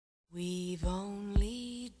We've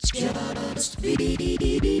only just begun.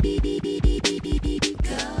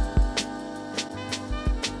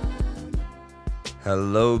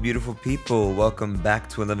 Hello, beautiful people. Welcome back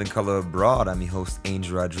to A Living Color Abroad. I'm your host,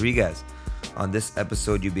 Angel Rodriguez. On this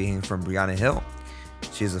episode, you'll be hearing from Brianna Hill.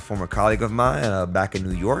 She is a former colleague of mine back in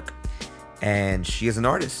New York, and she is an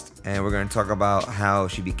artist. And we're going to talk about how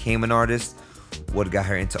she became an artist, what got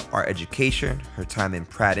her into art education, her time in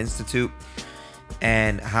Pratt Institute,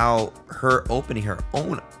 and how her opening her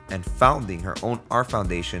own and founding her own art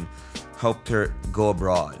foundation helped her go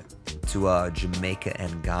abroad to Jamaica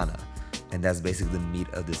and Ghana. And that's basically the meat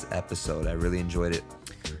of this episode. I really enjoyed it.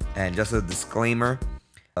 And just a disclaimer,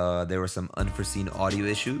 there were some unforeseen audio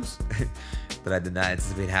issues that I did not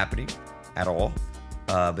anticipate happening at all.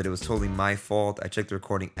 But it was totally my fault. I checked the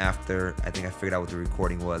recording after. I think I figured out what the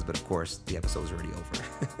recording was, but of course, the episode was already over.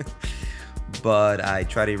 But I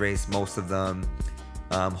tried to erase most of them.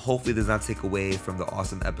 Hopefully, it does not take away from the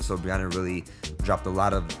awesome episode. Brianna really dropped a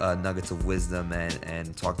lot of nuggets of wisdom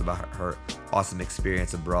and talked about her awesome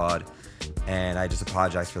experience abroad. And I just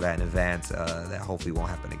apologize for that in advance. That hopefully won't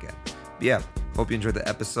happen again. But yeah, hope you enjoyed the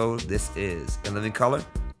episode. This is In Living Color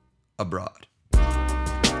Abroad.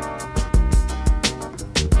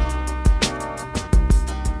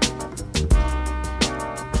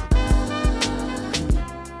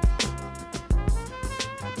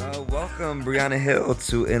 Welcome, Brianna Hill,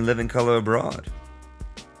 to In Living Color Abroad.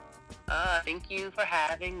 Thank you for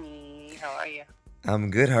having me. How are you?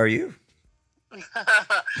 I'm good. How are you?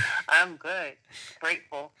 I'm good.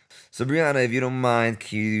 Grateful. So, Brianna, if you don't mind,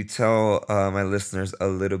 can you tell my listeners a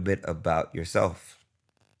little bit about yourself?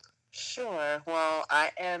 Sure. Well,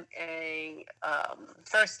 I am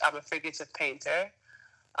first, I'm a figurative painter.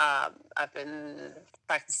 I've been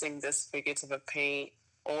practicing this figurative paint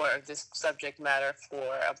or this subject matter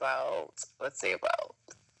for let's say about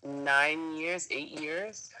 9 years, 8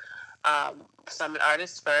 years. So I'm an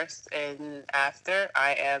artist first, and after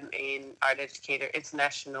I am an art educator,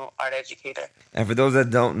 international art educator. And for those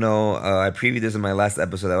that don't know, I previewed this in my last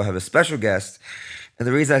episode. I will have a special guest. And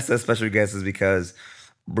the reason I said special guest is because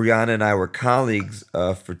Brianna and I were colleagues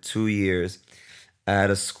for 2 years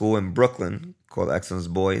at a school in Brooklyn called Excellence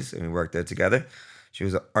Boys, and we worked there together. She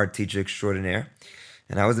was an art teacher extraordinaire,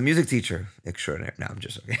 and I was a music teacher extraordinaire. No, I'm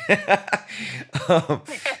just okay. um,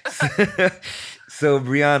 so,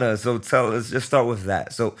 Brianna, let's just start with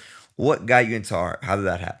that. So, what got you into art? How did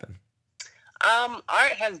that happen?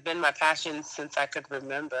 Art has been my passion since I could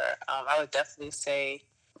remember. I would definitely say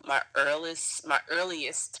my earliest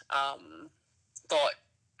thought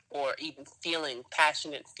or even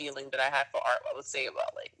passionate feeling that I had for art, I would say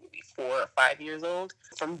about like maybe 4 or 5 years old.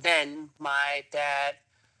 From then, my dad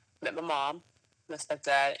met my mom, my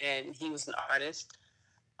stepdad, and he was an artist.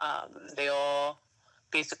 They all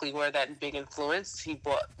basically were that big influence. He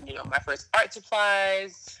bought, my first art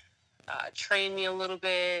supplies, trained me a little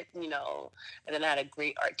bit, and then I had a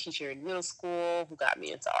great art teacher in middle school who got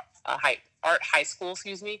me into art high school,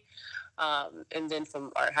 excuse me. And then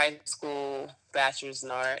from art high school, bachelor's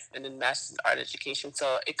in art, and then master's in art education.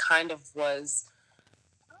 So it kind of was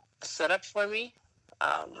set up for me,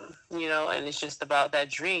 and it's just about that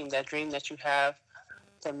dream that you have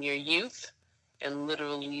from your youth, and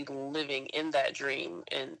literally living in that dream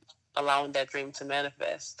and allowing that dream to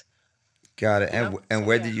manifest. Got it. And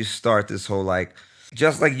where did you start this whole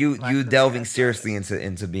just like you delving seriously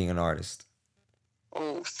into being an artist?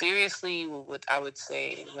 Oh, seriously, what I would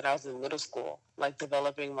say when I was in middle school, like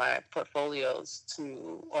developing my portfolios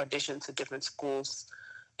to audition to different schools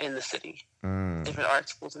in the city, different art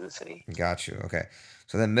schools in the city. Got you. Okay.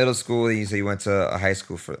 So then middle school, you say you went to a high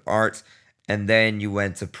school for arts, and then you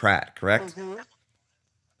went to Pratt, correct?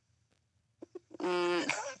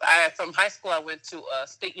 From high school, I went to a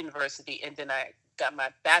state university, and then I got my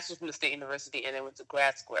bachelor's from the state university, and then went to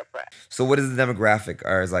grad school at Pratt. So what is the demographic?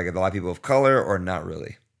 Are is like a lot of people of color or not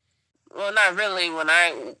really? Well, not really. When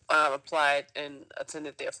I applied and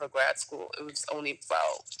attended there for grad school, it was only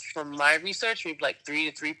about, from my research, maybe like 3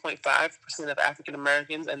 to 3.5% of African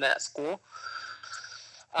Americans in that school.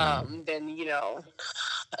 Then,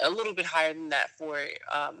 a little bit higher than that for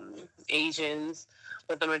Asians,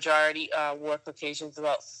 but the majority were Caucasians.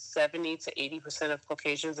 About 70 to 80% of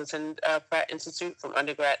Caucasians attend Pratt Institute from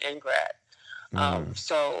undergrad and grad.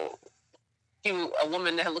 So a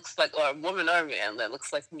woman that looks like, or a woman or a man that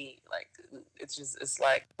looks like me, like it's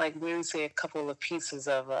like maybe say a couple of pieces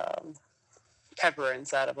of pepper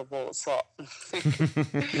inside of a bowl of salt. We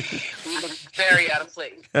look very out of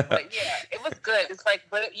place. But yeah, it was good. It's like,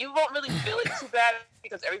 but you won't really feel it too bad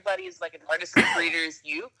because everybody is like an artist and creator as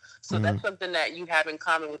you. So that's something that you have in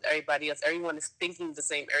common with everybody else. Everyone is thinking the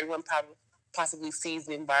same. Everyone possibly sees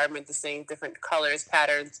the environment the same, different colors,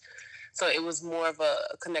 patterns. So it was more of a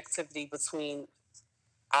connectivity between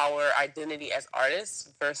our identity as artists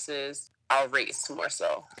versus our race, more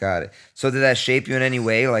so. Got it. So did that shape you in any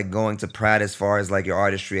way, like going to Pratt as far as like your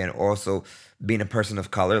artistry and also being a person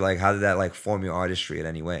of color? Like how did that like form your artistry in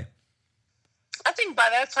any way? I think by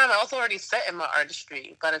that time I was already set in my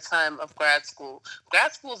artistry by the time of grad school.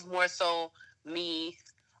 Grad school is more so me,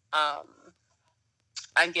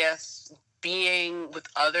 I guess, being with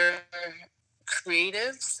other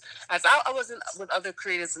creatives. As I wasn't with other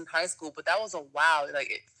creatives in high school, but that was a while.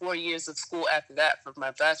 Like 4 years of school after that for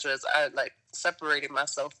my bachelor's, I like separated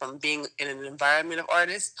myself from being in an environment of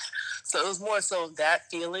artists. So it was more so that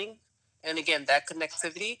feeling, and again that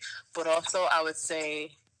connectivity. But also, I would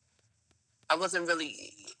say I wasn't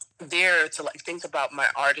really there to like think about my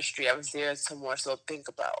artistry. I was there to more so think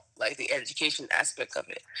about like the education aspect of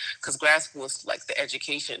it, because grad school is like the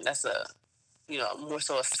education. That's a more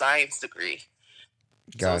so a science degree.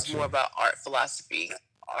 So it's more Gotcha. about art philosophy,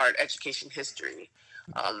 art education history,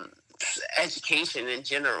 um, education in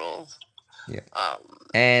general. Yeah. Um,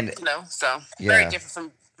 And so very yeah, different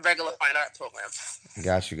from regular fine art programs.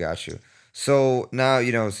 got you. So now,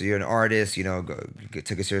 so you're an artist,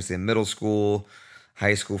 took it seriously in middle school,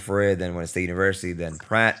 high school for it, then went to State University, then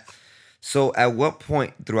Pratt. So at what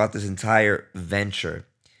point throughout this entire venture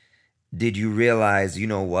did you realize, you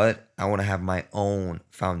know what, I want to have my own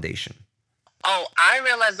foundation? Oh, I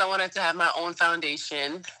realized I wanted to have my own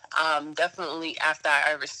foundation. Definitely after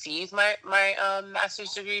I received my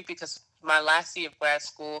master's degree, because my last year of grad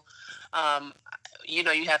school, um, you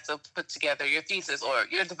have to put together your thesis, or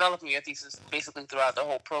you're developing your thesis basically throughout the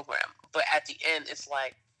whole program. But at the end, it's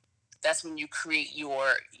like that's when you create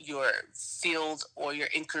your field or your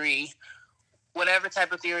inquiry, whatever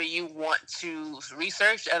type of theory you want to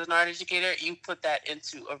research as an art educator, you put that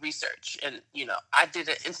into a research. And, I did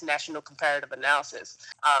an international comparative analysis.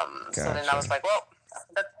 So then I was Gotcha. like, well,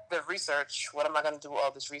 the research, what am I going to do with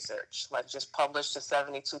all this research? Like just publish the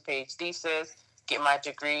 72-page thesis, get my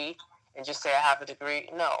degree, and just say I have a degree?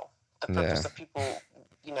 No. The Yeah. purpose of people,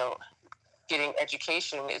 you know, getting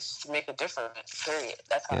education is to make a difference, period.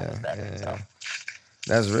 That's how I Yeah. look at Yeah. it. So. Yeah.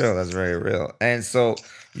 That's real. That's very real. And so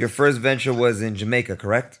your first venture was in Jamaica,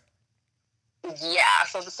 correct? Yeah,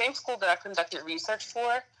 so the same school that I conducted research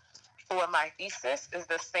for my thesis is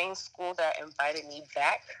the same school that invited me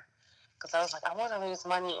back, because I was like, I want to raise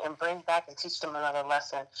money and bring back and teach them another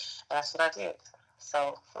lesson, and that's what I did.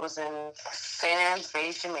 So it was in St. Anne's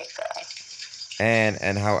Bay, Jamaica.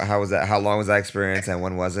 And how was that? How long was that experience and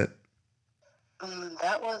when was it?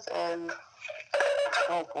 That was in,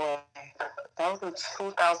 oh boy, that was in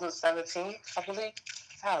 2017, I believe.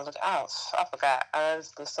 God, look out! I forgot.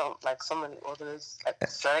 There's so many orders, like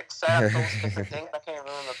set up those different things. I can't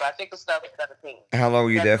remember, but I think it's 2017, How long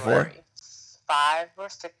were you there for? February, 5 or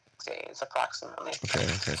 6 days approximately. Okay,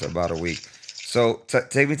 okay, so about a week. So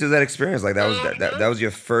take me through that experience. Like that was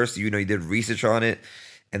your first. You did research on it,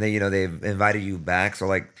 and then they invited you back. So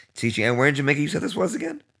like teaching. And where in Jamaica you said this was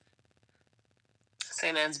again?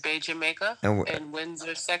 St. Anne's Bay, Jamaica, And in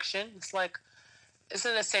Windsor section. It's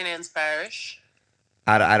in the St. Anne's Parish.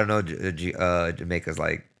 I don't know Jamaica's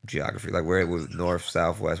like geography. Like where it was north,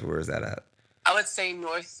 south, west. Where is that at? I would say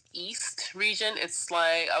northeast region. It's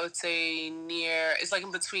like I would say near. It's like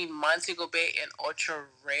in between Montego Bay and Ocho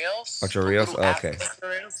Rios. Ocho A Rios. little Oh, after okay, Ocho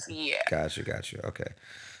Rios. Yeah. got you. Okay.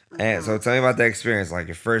 And so tell me about that experience. Like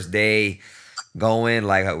your first day going,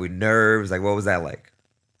 like with nerves. Like what was that like?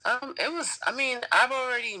 It was. I mean, I've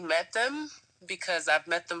already met them because I've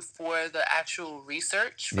met them for the actual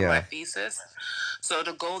research for my Yeah. thesis. So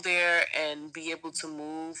to go there and be able to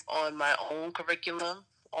move on my own curriculum,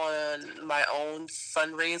 on my own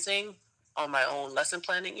fundraising, on my own lesson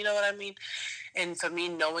planning, you know what I mean? And for me,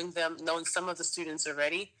 knowing them, knowing some of the students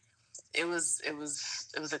already, it was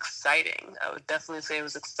exciting. I would definitely say it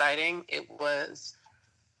was exciting. It was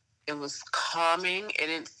calming. It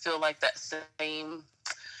didn't feel like that same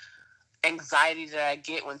anxiety that I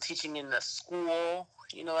get when teaching in the school,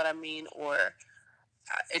 you know what I mean? Or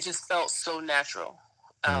it just felt so natural.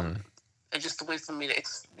 Um, Mm. and just a way for me to,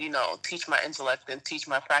 teach my intellect and teach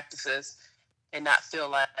my practices and not feel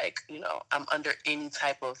like, I'm under any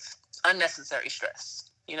type of unnecessary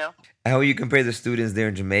stress. How would you compare the students there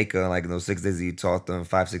in Jamaica, like in those 6 days that you taught them,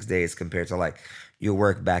 5 6 days, compared to like your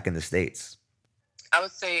work back in the states? I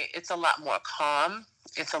would say it's a lot more calm.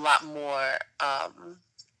 it's a lot more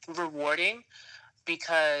rewarding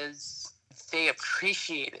because they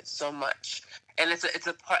appreciate it so much. And it's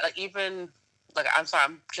a part, like, even like, I'm sorry,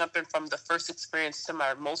 I'm jumping from the first experience to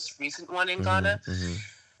my most recent one in Ghana.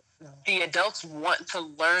 The adults want to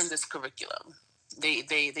learn this curriculum.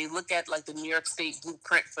 They look at, like, the New York State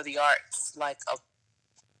blueprint for the arts like a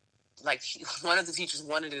like one of the teachers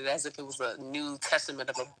wanted it as if it was a New Testament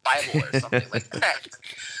of a Bible or something like that.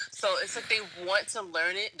 So it's like they want to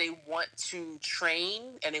learn it, they want to train,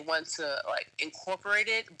 and they want to, like, incorporate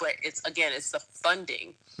it. But it's the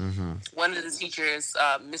funding. One of the teachers,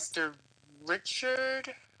 Mr.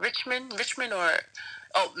 Richmond, or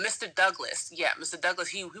Mr. Douglas. Yeah, Mr. Douglas.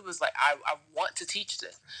 He was like, I want to teach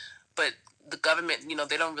this, but the government,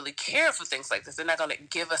 they don't really care for things like this. They're not going to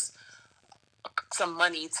give us some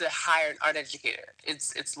money to hire an art educator.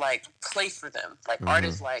 It's like play for them. Like, art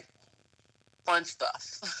is like fun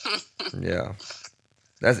stuff. Yeah,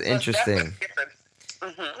 that's So it's interesting. definitely different.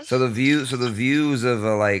 Mm-hmm. So the views of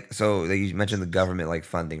like you mentioned the government like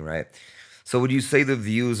funding, right? So would you say the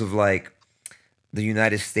views of like the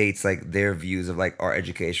United States, like their views of like art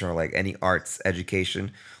education or like any arts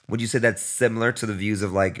education, would you say that's similar to the views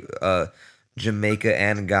of like Jamaica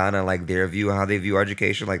and Ghana, like their view, how they view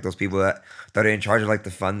education, like those people that are in charge of like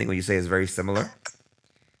the funding? Would you say is very similar?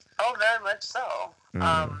 Oh, very much so.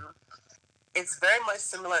 Mm, It's very much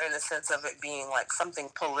similar in the sense of it being like something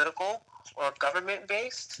political or government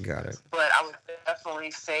based. got it. But I would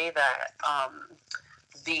definitely say that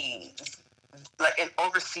the like in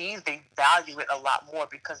overseas they value it a lot more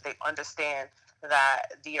because they understand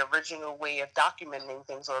that the original way of documenting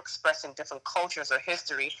things or expressing different cultures or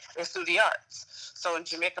history is through the arts. So in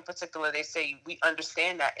Jamaica in particular, they say we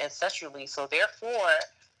understand that ancestrally, so therefore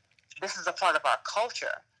this is a part of our culture.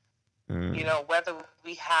 Mm, Whether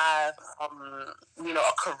we have a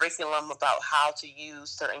curriculum about how to use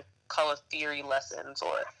certain color theory lessons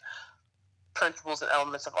or principles and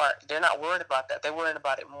elements of art, they're not worried about that. They're worried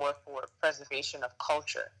about it more for preservation of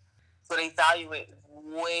culture. So they value it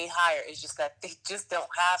way higher. It's just that they just don't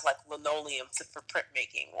have like linoleum for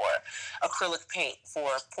printmaking or acrylic paint for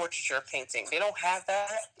portraiture painting. They don't have that.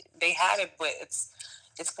 They have it, but it's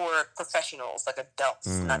for professionals, like adults,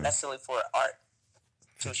 not mm, necessarily for art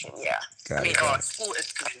institution. Yeah, I got mean, it, got it, school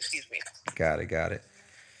institution. Excuse me. got it, got it.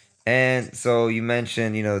 And so you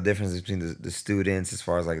mentioned, the difference between the students as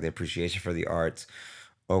far as like the appreciation for the arts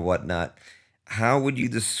or whatnot. How would you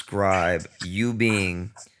describe you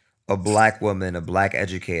being a black woman, a black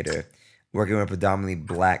educator, working with a predominantly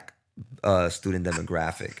black student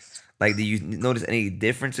demographic? Like, do you notice any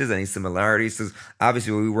differences, any similarities? Because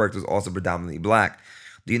obviously, where we worked was also predominantly black.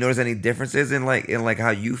 Do you notice any differences in like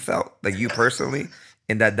how you felt, like you personally,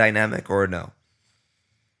 in that dynamic, or no?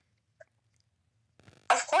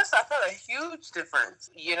 Of course, I felt a huge difference.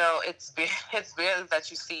 It's rare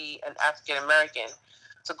that you see an African American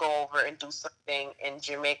to go over and do something in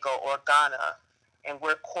Jamaica or Ghana, and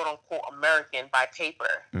we're quote unquote American by paper.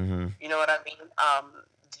 Mm-hmm. You know what I mean?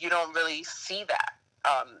 You don't really see that.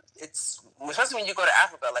 It's especially when you go to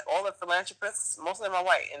Africa. Like, all the philanthropists, most of them are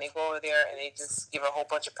white, and they go over there and they just give a whole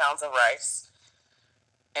bunch of pounds of rice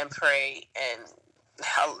and pray and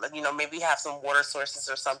maybe have some water sources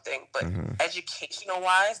or something. But Mm-hmm. educational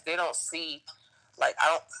wise, they don't see, like,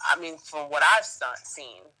 I mean, from what I've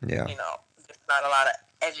seen, Yeah. there's not a lot of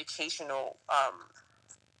educational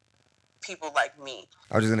people like me.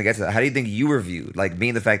 I was just gonna get to that. How do you think you were viewed? Like,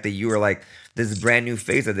 being the fact that you were like this brand new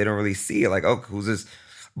face that they don't really see. Like, oh, who's this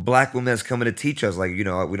black woman that's coming to teach us? Like, we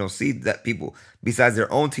don't see that people besides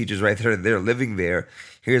their own teachers right there. They're living there.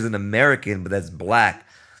 Here's an American, but that's black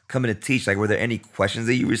coming to teach. Like, were there any questions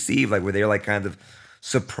that you received? Like, were they like kind of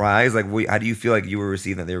surprised? Like, how do you feel like you were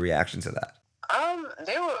receiving their reaction to that?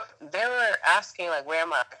 They were asking, like, where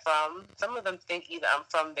am I from? Some of them think either I'm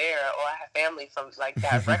from there or I have family from, like,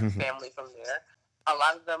 direct family from there. A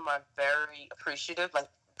lot of them are very appreciative. Like,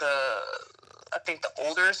 I think the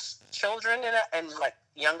older children and like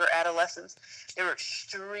younger adolescents, they were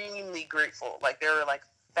extremely grateful. Like, they were like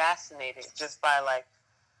fascinated just by like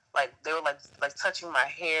they were like touching my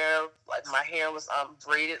hair. Like, my hair was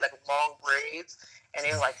braided, like long braids, and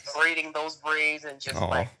they were like braiding those braids and just Oh,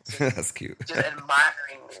 like that's cute. just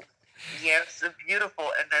admiring me. Yeah, it's beautiful.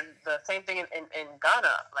 And then the same thing in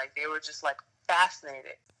Ghana. Like, they were just like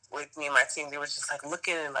fascinated with me and my team. They were just like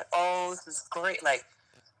looking and like, oh, this is great. Like,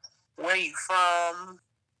 where are you from?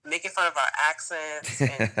 Making fun of our accents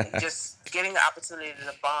and just getting the opportunity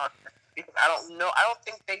to bond. Because I don't know. I don't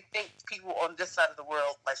think they think people on this side of the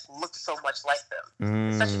world like look so much like them.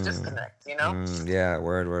 It's such a Mm, disconnect. yeah,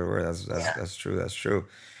 word. That's Yeah. that's true. That's true.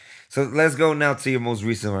 So let's go now to your most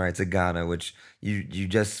recent one, right? To Ghana, which you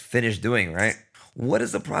just finished doing, right? What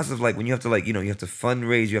is the process like when you have to like, you have to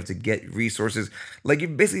fundraise, you have to get resources, like you're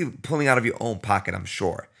basically pulling out of your own pocket, I'm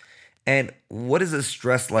sure. And what is the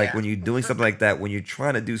stress like Yeah. when you're doing something like that, when you're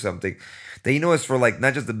trying to do something that it's for like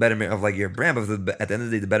not just the betterment of like your brand, but at the end of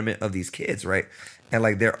the day, the betterment of these kids, right? And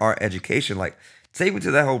like their art education. Like take me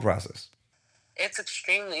to that whole process. It's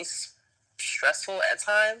extremely stressful at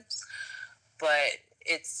times, but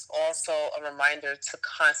it's also a reminder to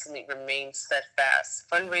constantly remain steadfast.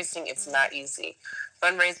 Fundraising is not easy.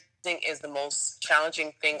 Fundraising is the most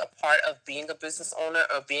challenging thing, a part of being a business owner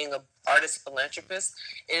or being an artist philanthropist.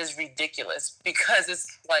 It is ridiculous because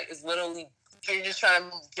it's literally you're just trying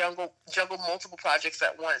to juggle multiple projects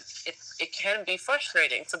at once. It can be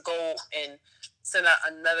frustrating to go and send out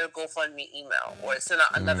another GoFundMe email or send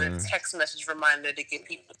out another text message reminder to get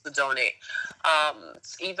people to donate.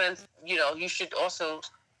 Even you should also,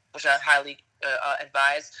 which I highly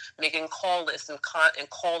advise, making call lists and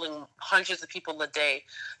calling hundreds of people a day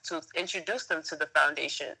to introduce them to the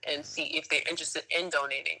foundation and see if they're interested in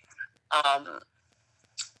donating.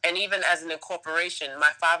 And even as an incorporation, my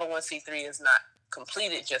 501c3 is not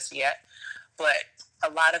completed just yet, but a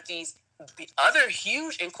lot of the other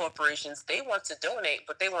huge incorporations, they want to donate,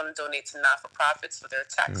 but they want to donate to not-for-profits for their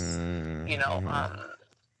tax,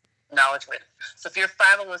 acknowledgement. So if your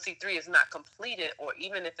 501c3 is not completed, or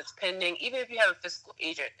even if it's pending, even if you have a fiscal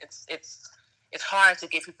agent, it's hard to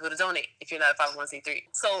get people to donate if you're not a 501c3.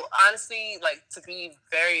 So honestly, like, to be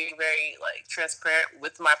very, very like transparent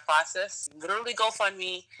with my process, literally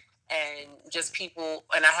GoFundMe and just people.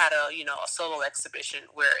 And I had a solo exhibition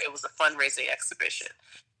where it was a fundraising exhibition,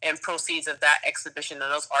 and proceeds of that exhibition and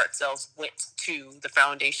those art sales went to the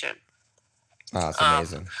foundation. Oh, that's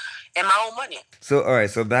amazing. And my own money. So all right,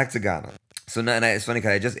 so back to Ghana. So now, and it's funny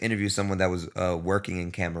because I just interviewed someone that was working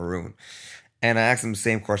in Cameroon, and I asked them the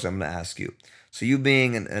same question I'm going to ask you. So you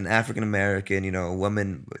being an African American, a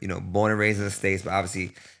woman, born and raised in the States, but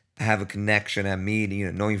obviously have a connection at me,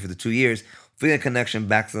 knowing you for the 2 years, feeling a connection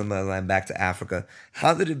back to the motherland, back to Africa.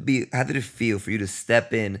 How did it feel for you to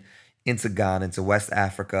step into Ghana, into West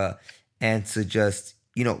Africa, and to just,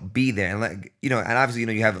 be there? And like, and obviously,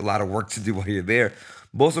 you have a lot of work to do while you're there,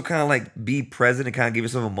 but also kind of like be present and kind of give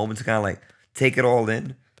yourself a moment to kind of like take it all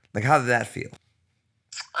in. Like, how did that feel?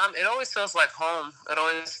 It always feels like home. It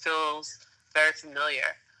always feels very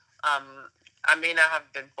familiar. I may not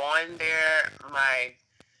have been born there. My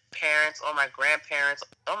parents or my grandparents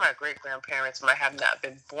or my great-grandparents might have not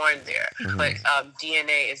been born there. But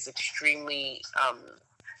DNA is extremely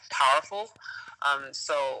powerful.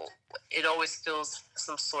 So it always feels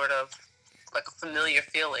some sort of like a familiar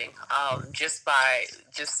feeling.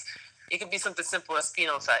 It could be something simple as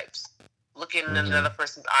phenotypes. Look in another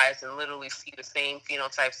person's eyes and literally see the same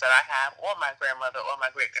phenotypes that I have, or my grandmother or my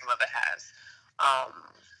great grandmother has.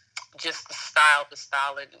 Just the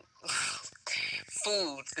style and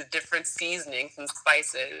foods, the different seasonings and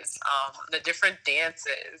spices, the different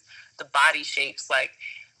dances, the body shapes, like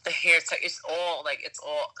the hair type. It's all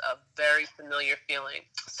a very familiar feeling.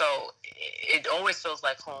 So it always feels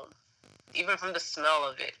like home. Even from the smell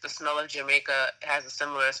of it. The smell of Jamaica has a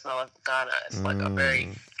similar smell of Ghana. It's like a very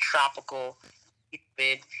tropical,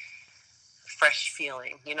 humid, fresh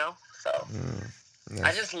feeling, So yes.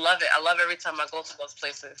 I just love it. I love every time I go to those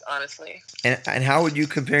places, honestly. And how would you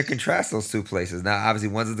compare and contrast those two places? Now, obviously,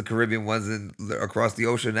 one's in the Caribbean, one's across the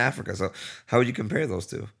ocean in Africa. So how would you compare those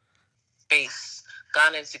two? Space.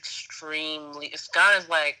 Ghana is Ghana's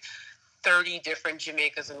like 30 different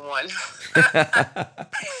Jamaicas in one.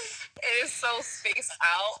 It is so spaced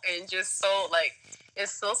out and just so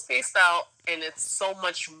it's so spaced out, and it's so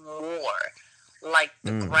much more. Like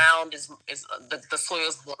the ground is the soil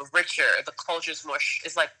is more richer, the culture is more.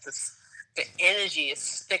 It's like the energy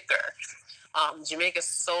is thicker. Jamaica's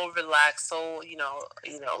so relaxed, so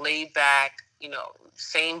laid back,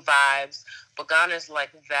 same vibes. But Ghana's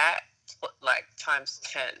like that, like times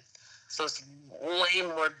 10. So it's way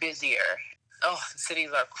more busier. Oh, the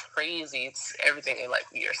cities are crazy. It's everything, like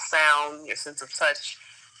your sound, your sense of touch,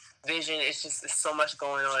 vision. It's so much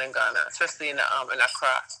going on in Ghana, especially in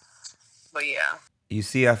Accra. But yeah. You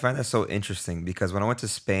see, I find that so interesting because when I went to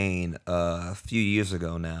Spain a few years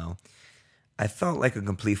ago now, I felt like a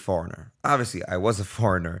complete foreigner. Obviously, I was a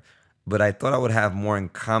foreigner, but I thought I would have more in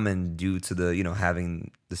common due to the,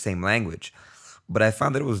 having the same language. But I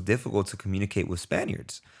found that it was difficult to communicate with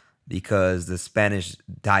Spaniards because the Spanish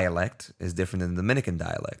dialect is different than the Dominican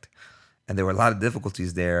dialect. And there were a lot of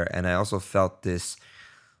difficulties there. And I also felt this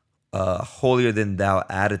holier than thou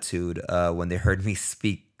attitude when they heard me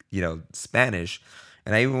speak, Spanish.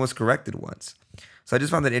 And I even was corrected once. So I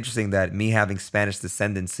just found it interesting that me having Spanish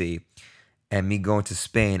descendancy And me going to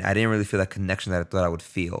Spain, I didn't really feel that connection that I thought I would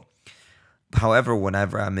feel. However,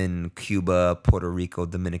 whenever I'm in Cuba, Puerto Rico,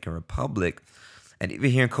 Dominican Republic, and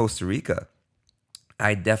even here in Costa Rica,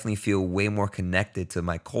 I definitely feel way more connected to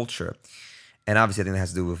my culture. And obviously, I think that has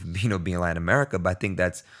to do with being Latin America, but I think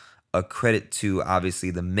that's a credit to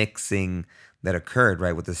obviously the mixing that occurred,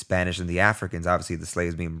 right, with the Spanish and the Africans. Obviously, the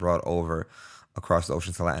slaves being brought over across the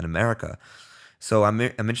ocean to Latin America. So I'm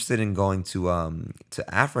interested in going to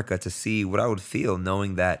Africa to see what I would feel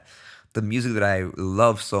knowing that the music that I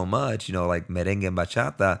love so much, like merengue and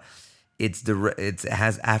bachata, it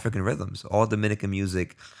has African rhythms. All Dominican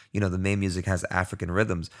music, the main music has African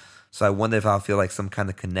rhythms. So I wonder if I'll feel like some kind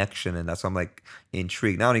of connection, and that's why I'm like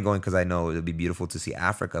intrigued. Not only going because I know it'd be beautiful to see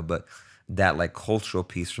Africa, but that like cultural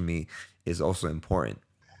piece for me is also important.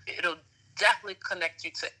 It'll definitely connect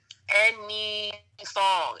you to any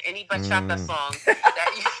song, any bachata song that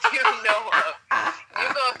you know of.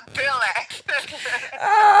 You're gonna feel that.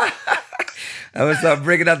 I would start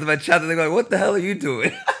breaking out the bachata. They're like, "What the hell are you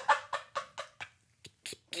doing?"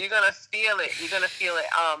 You're gonna feel it. You're gonna feel it.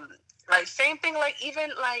 Like same thing. Like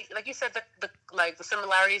even like you said, the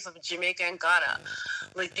similarities of Jamaica and Ghana.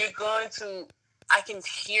 Like you're going to. I can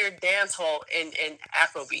hear dancehall in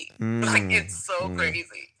Afrobeat. Like it's so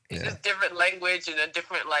crazy. It's just different language and a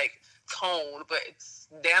different like tone, but it's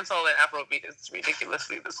dancehall and Afrobeat is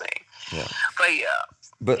ridiculously the same. Yeah.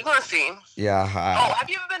 But you're gonna see. Yeah. Have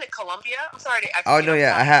you ever been to Colombia? I'm sorry to ask. Oh no,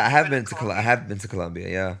 yeah, I have been to Colombia. I have been to Colombia.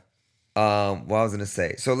 Yeah. What I was gonna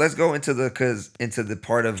say. So let's go into the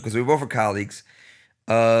part of because we both are colleagues.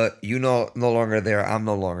 No longer there. I'm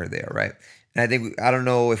no longer there, right? And I think I don't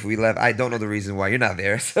know if we left. I don't know the reason why you're not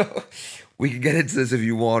there. So we can get into this if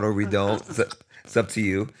you want or we don't. It's up to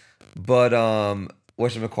you. But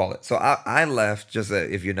whatchamacallit. So I left just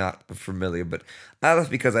if you're not familiar, but I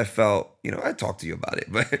left because I felt I talked to you about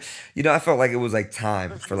it, but I felt like it was like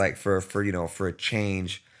time for for a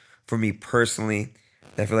change for me personally.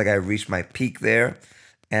 I feel like I reached my peak there,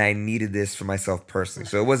 and I needed this for myself personally.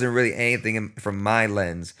 So it wasn't really anything from my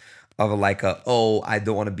lens of I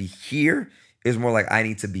don't want to be here. It's more like I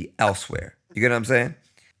need to be elsewhere. You get what I'm saying?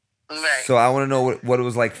 Right. So I want to know what it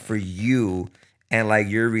was like for you and like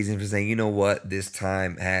your reason for saying, you know what, this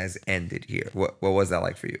time has ended here. What was that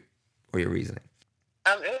like for you or your reasoning?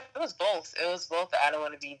 It was both. It was both that I don't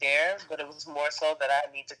want to be there, but it was more so that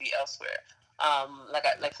I need to be elsewhere. Like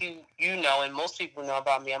you know, and most people know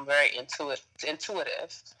about me. I'm very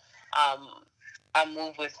intuitive. I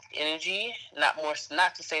move with energy,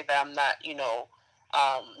 not to say that I'm not,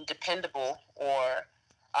 dependable or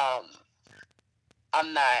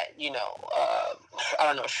I'm not, I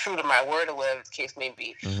don't know, true to my word or whatever the case may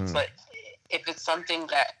be. Mm-hmm. But if it's something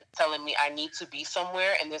that telling me I need to be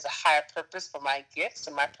somewhere and there's a higher purpose for my gifts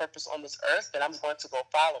and my purpose on this earth, then I'm going to go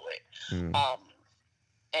follow it. Mm.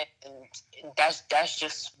 And that's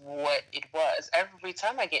just what it was. Every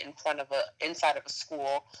time I get inside of a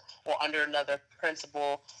school or under another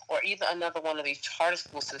principal or either another one of these charter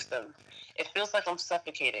school systems, it feels like I'm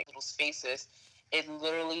suffocating little spaces. It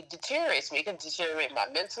literally deteriorates me. It can deteriorate my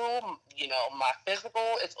mental, my physical.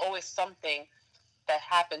 It's always something that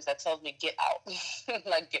happens that tells me get out,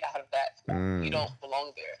 like get out of that. You don't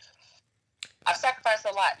belong there. I've sacrificed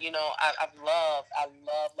a lot, I've loved,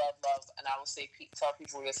 and I will tell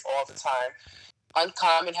people this all the time.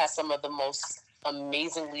 Uncommon has some of the most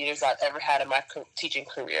amazing leaders I've ever had in my teaching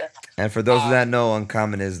career. And for those that know,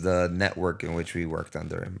 Uncommon is the network in which we worked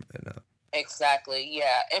under. Exactly,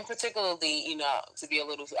 yeah. And particularly, to be a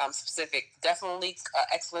little specific, definitely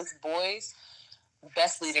Excellence Boys,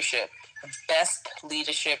 best leadership,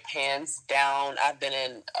 hands down. I've been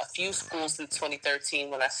in a few schools since 2013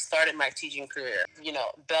 when I started my teaching career.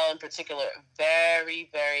 Bell in particular, very,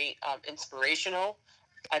 very inspirational.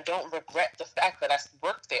 I don't regret the fact that I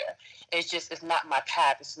worked there. It's not my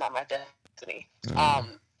path. It's not my destiny.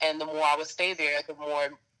 And the more I would stay there, the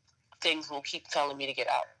more things will keep telling me to get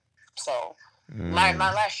out. So my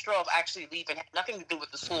last straw of actually leaving had nothing to do with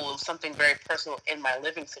the school. It was something very personal in my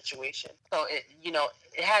living situation. So it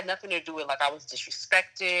had nothing to do with like I was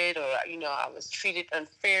disrespected or I was treated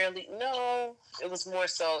unfairly. No, it was more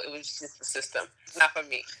so it was just the system, not for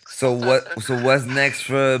me. So what's next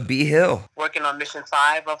for B Hill? Working on mission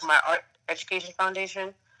 5 of my Art Education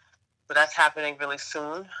Foundation. So that's happening really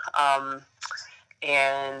soon.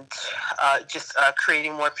 And just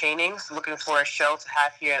creating more paintings. Looking for a show to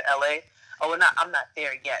have here in LA. I'm not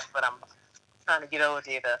there yet, but I'm trying to get over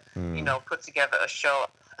there to, put together a show,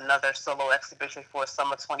 another solo exhibition for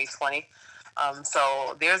summer 2020.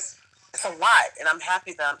 So it's a lot, and I'm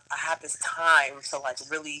happy that I have this time to like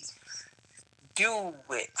really do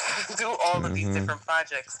it, do all of these different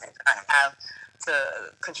projects. And I have to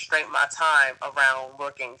constrain my time around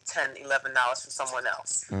working $10, $11 for someone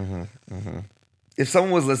else. If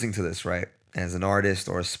someone was listening to this, right, as an artist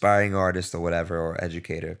or aspiring artist or whatever, or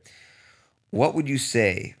educator, what would you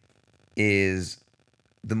say is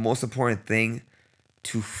the most important thing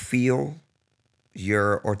to feel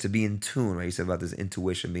or to be in tune, right? You said about this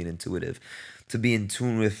intuition, being intuitive, to be in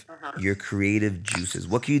tune with your creative juices.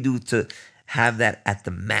 What can you do to have that at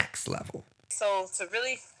the max level? So to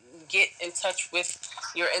really get in touch with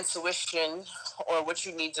your intuition, or what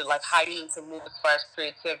you need to, like, how you need to move as far as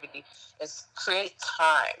creativity, is create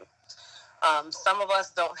time. Some of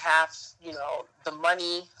us don't have, the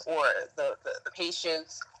money or the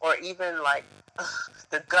patience, or even like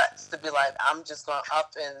the guts to be like, I'm just going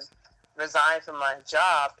up and resign from my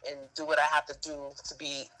job and do what I have to do to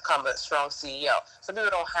become a strong CEO. Some people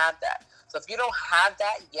don't have that. So if you don't have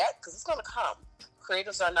that yet, because it's going to come,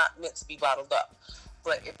 creatives are not meant to be bottled up.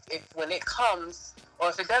 But if when it comes, or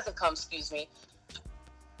if it doesn't come,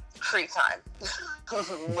 create time.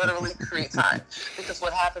 Literally create time. Because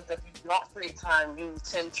what happens if you don't create time, you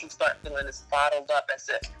tend to start feeling this bottled up, as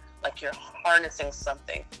if like you're harnessing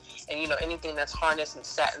something. And anything that's harnessed and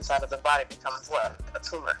sat inside of the body becomes what? A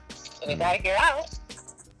tumor. And it gotta get out.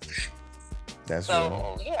 That's so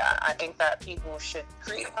real. Yeah, I think that people should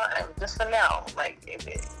create time just for now. Like, if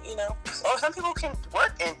it, or some people can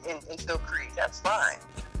work and still create. That's fine.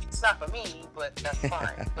 It's not for me, but that's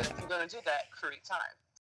fine. But if you're gonna do that, create time.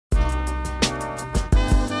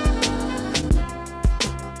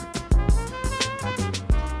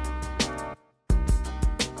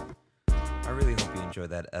 I really hope you enjoyed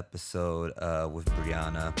that episode with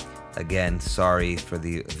Brianna. Again, sorry for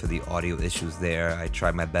the audio issues there. I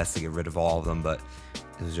tried my best to get rid of all of them, but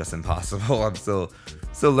it was just impossible. I'm still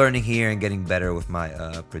learning here and getting better with my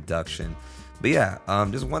production. But yeah,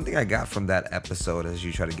 just one thing I got from that episode, as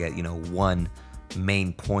you try to get one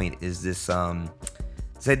main point, is this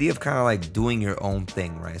idea of kind of like doing your own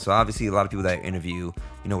thing, right? So obviously a lot of people that I interview,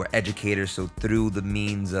 we're educators, so through the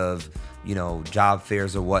means of job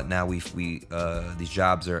fairs or whatnot, we these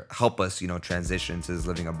jobs help us transition to this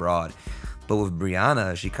living abroad. But with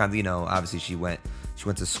Brianna, she kind of obviously she went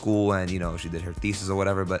to school and she did her thesis or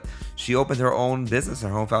whatever, but she opened her own business,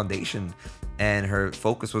 her own foundation, and her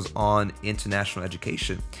focus was on international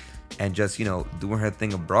education and just doing her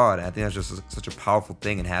thing abroad. And I think that's just such a powerful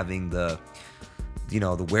thing, and having the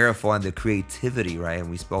the wherewithal and the creativity, right? And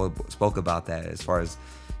we spoke about that as far as,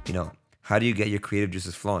 how do you get your creative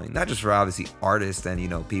juices flowing? Not just for obviously artists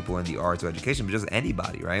and, people in the arts or education, but just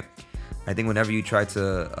anybody, right? I think whenever you try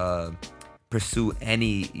to pursue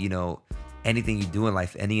any, anything you do in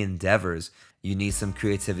life, any endeavors, you need some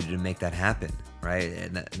creativity to make that happen, right?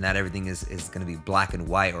 And not everything is going to be black and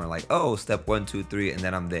white, or like, oh, step 1, 2, 3, and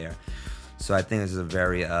then I'm there. So I think this is a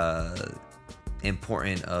very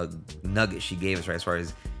important nugget she gave us, right? As far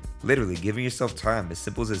as literally giving yourself time, as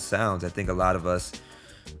simple as it sounds. I think a lot of us,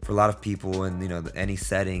 for a lot of people in any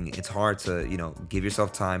setting, it's hard to give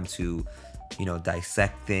yourself time to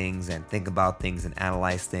dissect things and think about things and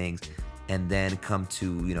analyze things, and then come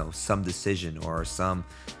to some decision or some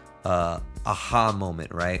aha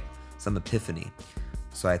moment, right? Some epiphany.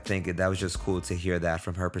 So I think that was just cool to hear that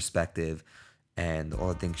from her perspective, and all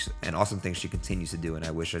the things and awesome things she continues to do, and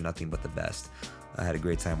I wish her nothing but the best. I had a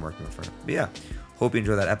great time working with her. But yeah, hope you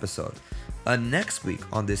enjoyed that episode. Next week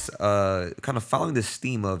on this, kind of following this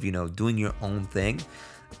theme of doing your own thing,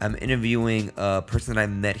 I'm interviewing a person that I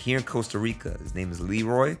met here in Costa Rica. His name is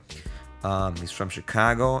Leroy. He's from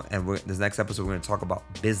Chicago, and this next episode we're going to talk about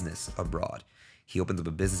business abroad. He opened up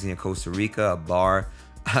a business here in Costa Rica, a bar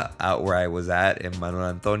out where I was at in Manuel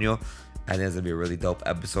Antonio. I think it's gonna be a really dope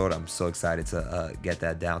episode. I'm so excited to get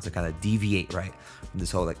that down, to kind of deviate, right, from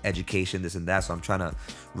this whole like education, this and that. So I'm trying to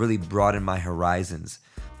really broaden my horizons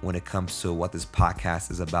when it comes to what this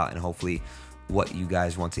podcast is about, and hopefully what you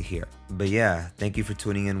guys want to hear. But yeah, thank you for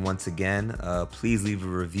tuning in once again. Please leave a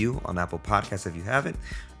review on Apple Podcasts if you haven't.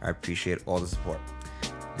 I appreciate all the support.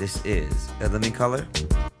 This is A Living Color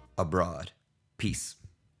Abroad. Peace.